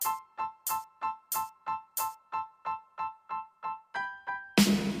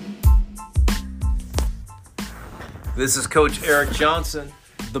This is Coach Eric Johnson,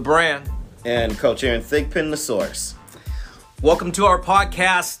 the brand. And Coach Aaron Thigpen, the source. Welcome to our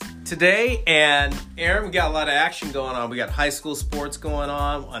podcast today. And Aaron, we got a lot of action going on. We got high school sports going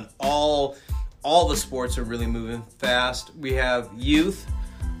on all the sports are really moving fast. We have youth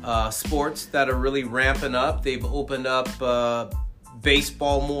sports that are really ramping up. They've opened up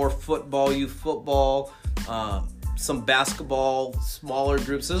baseball more, football, youth football, some basketball, smaller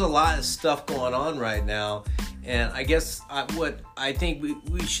groups. There's a lot of stuff going on right now. And I guess what I think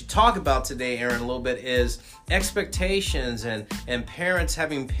we should talk about today, Aaron, a little bit is expectations and parents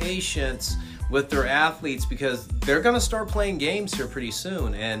having patience with their athletes because they're going to start playing games here pretty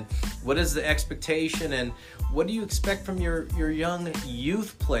soon. And what is the expectation and what do you expect from your young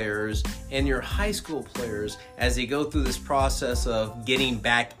youth players and your high school players as they go through this process of getting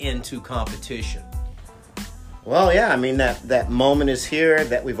back into competition? Well, yeah, I mean, that moment is here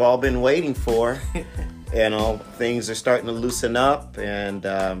that we've all been waiting for. Things are starting to loosen up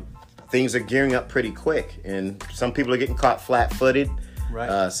and things are gearing up pretty quick. And some people are getting caught flat-footed.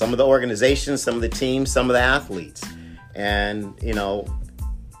 Right. Some of the organizations, some of the teams, some of the athletes. And,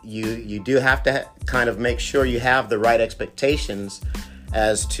 you do have to kind of make sure you have the right expectations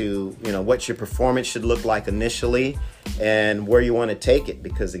as to, what your performance should look like initially and where you want to take it.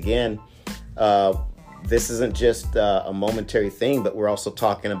 Because, again, this isn't just a momentary thing, but we're also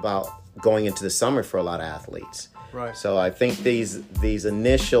talking about going into the summer for a lot of athletes. Right. So I think these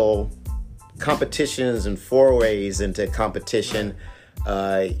initial competitions and forays into competition,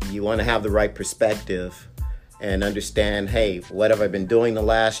 you want to have the right perspective and understand, hey, what have I been doing the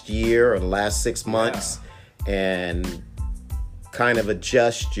last year or the last 6 months, and kind of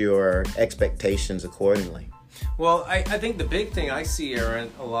adjust your expectations accordingly. Well, I think the big thing I see, Aaron,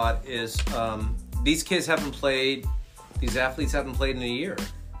 a lot is these athletes haven't played in a year.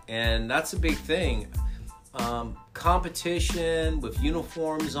 And that's a big thing. Competition with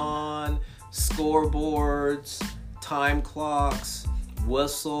uniforms on, scoreboards, time clocks,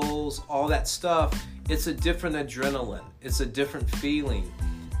 whistles, all that stuff. It's a different adrenaline. It's a different feeling.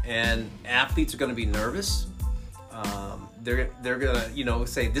 And athletes are going to be nervous. They're going to,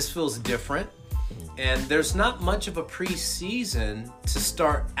 say, this feels different. And there's not much of a preseason to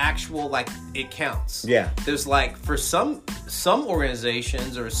start actual, like, it counts. Yeah. There's, like, for some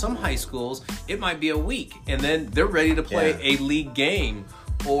organizations or some high schools, it might be a week. And then they're ready to play a league game.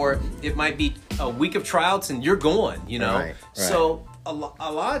 Or it might be a week of tryouts and you're going, Right. So a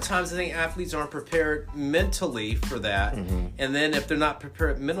lot of times I think athletes aren't prepared mentally for that. Mm-hmm. And then if they're not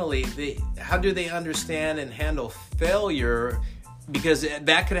prepared mentally, how do they understand and handle failure? Because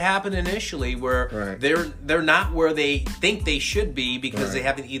that could happen initially where they're not where they think they should be because they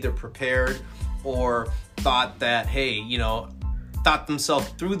haven't either prepared or thought that, thought themselves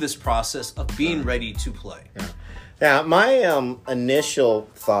through this process of being ready to play. Yeah. Now, my initial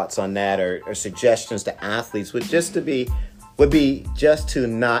thoughts on that or suggestions to athletes would be just to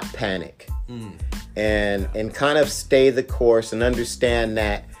not panic and kind of stay the course and understand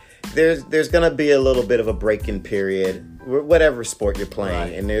that there's going to be a little bit of a break-in period, whatever sport you're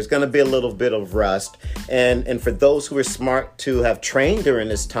playing, and there's going to be a little bit of rust. And for those who are smart to have trained during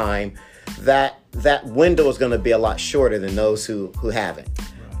this time, that window is going to be a lot shorter than those who haven't.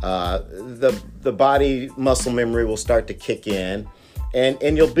 The body muscle memory will start to kick in,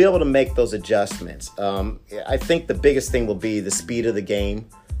 and you'll be able to make those adjustments. I think the biggest thing will be the speed of the game.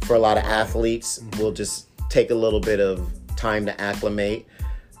 For a lot of athletes, will just take a little bit of time to acclimate.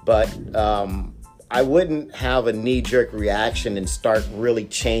 But I wouldn't have a knee-jerk reaction and start really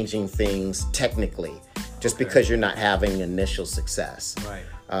changing things technically just because you're not having initial success. Right.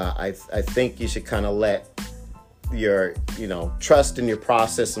 I think you should kind of let your, trust in your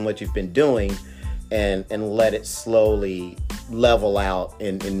process and what you've been doing and let it slowly level out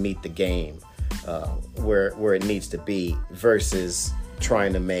and meet the game where it needs to be versus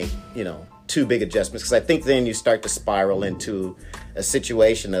trying to make, too big adjustments. Because I think then you start to spiral into a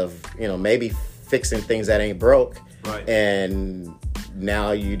situation of, maybe fixing things that ain't broke. Right. And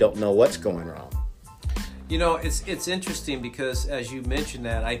now you don't know what's going wrong. It's interesting because as you mentioned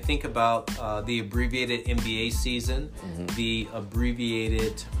that, I think about the abbreviated NBA season, the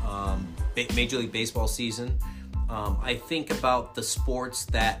abbreviated Major League Baseball season. I think about the sports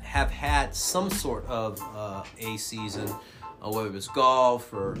that have had some sort of a season, whether it was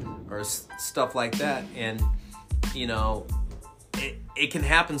golf or stuff like that. And, it can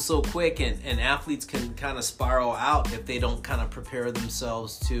happen so quick and athletes can kind of spiral out if they don't kind of prepare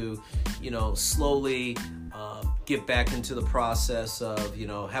themselves to, slowly get back into the process of,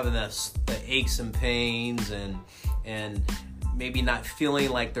 having the aches and pains and maybe not feeling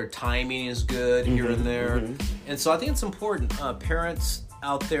like their timing is good here and there. And so I think it's important, parents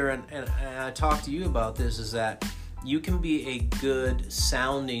out there, and I talk to you about this, is that you can be a good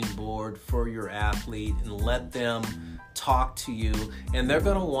sounding board for your athlete and let them talk to you, and they're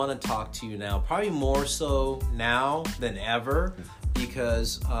going to want to talk to you now, probably more so now than ever,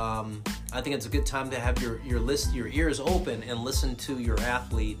 because I think it's a good time to have your ears open and listen to your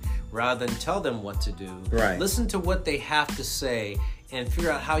athlete rather than tell them what to do. Right. Listen to what they have to say and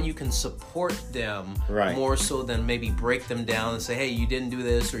figure out how you can support them more so than maybe break them down and say, hey, you didn't do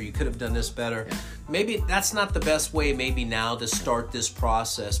this, or you could have done this better. Yeah. Maybe that's not the best way maybe now to start this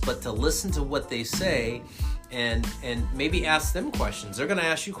process, but to listen to what they say and maybe ask them questions. They're going to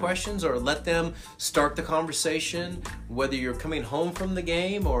ask you questions, or let them start the conversation, whether you're coming home from the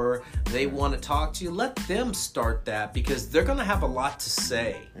game or they want to talk to you. Let them start that, because they're going to have a lot to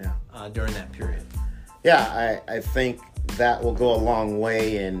say during that period. Yeah, I think that will go a long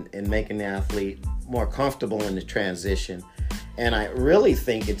way in making the athlete more comfortable in the transition. And I really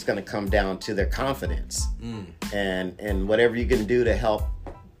think it's going to come down to their confidence. And whatever you can do to help,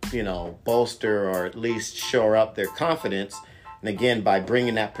 bolster or at least shore up their confidence. And again, by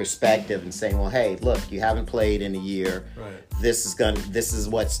bringing that perspective and saying, well, hey, look, you haven't played in a year. Right. This is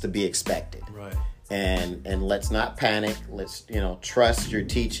what's to be expected. Right. And let's not panic. Let's, trust your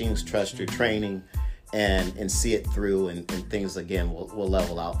teachings, trust your training, and see it through, and things again will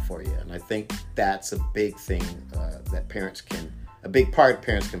level out for you. And I think that's a big thing that a big part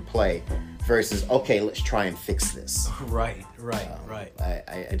parents can play, versus, okay, let's try and fix this. Right.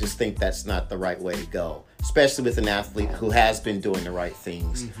 I just think that's not the right way to go, especially with an athlete who has been doing the right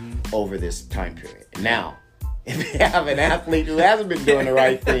things over this time period. Now, if you have an athlete who hasn't been doing the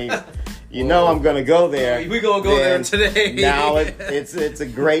right things, I'm going to go there. We're going to go there today. Now it's a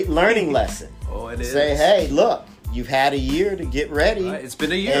great learning lesson. Oh, it is. Say, hey, look, you've had a year to get ready. Right, it's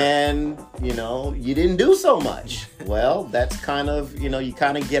been a year. And, you didn't do so much. Well, that's kind of, you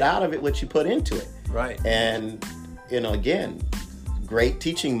kind of get out of it what you put into it. Right. And, again, great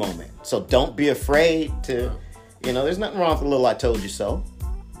teaching moment. So don't be afraid to, there's nothing wrong with a little I told you so.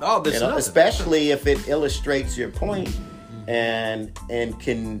 Oh, there's nothing. Especially if it illustrates your point and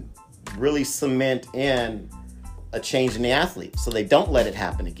can really cement in a change in the athlete, so they don't let it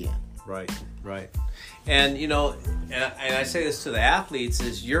happen again. Right. And, and I say this to the athletes,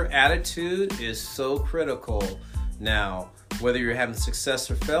 is your attitude is so critical now, whether you're having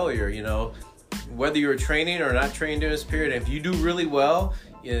success or failure, whether you're training or not training during this period. If you do really well,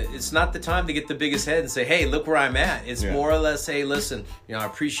 it's not the time to get the biggest head and say, hey, look where I'm at. It's more or less, hey, listen, I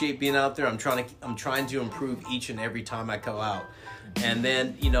appreciate being out there. I'm trying to improve each and every time I go out. And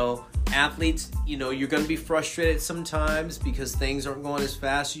then, athletes, you're going to be frustrated sometimes because things aren't going as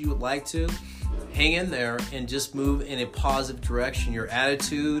fast as you would like to. Hang in there and just move in a positive direction. Your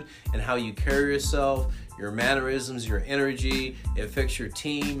attitude and how you carry yourself, your mannerisms, your energy, it affects your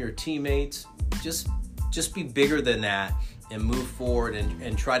team, your teammates. Just be bigger than that and move forward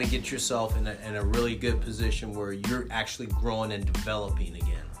and try to get yourself in a really good position where you're actually growing and developing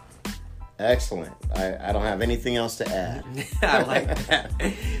again. Excellent. I don't have anything else to add. I like that.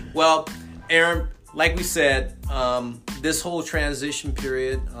 Well, Aaron, like we said, this whole transition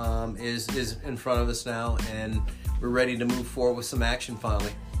period is in front of us now, and we're ready to move forward with some action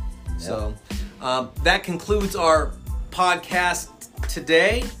finally. Yep. So that concludes our podcast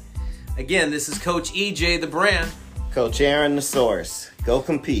today. Again, this is Coach EJ, the brand. Coach Aaron, the source. Go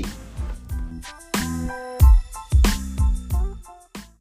compete.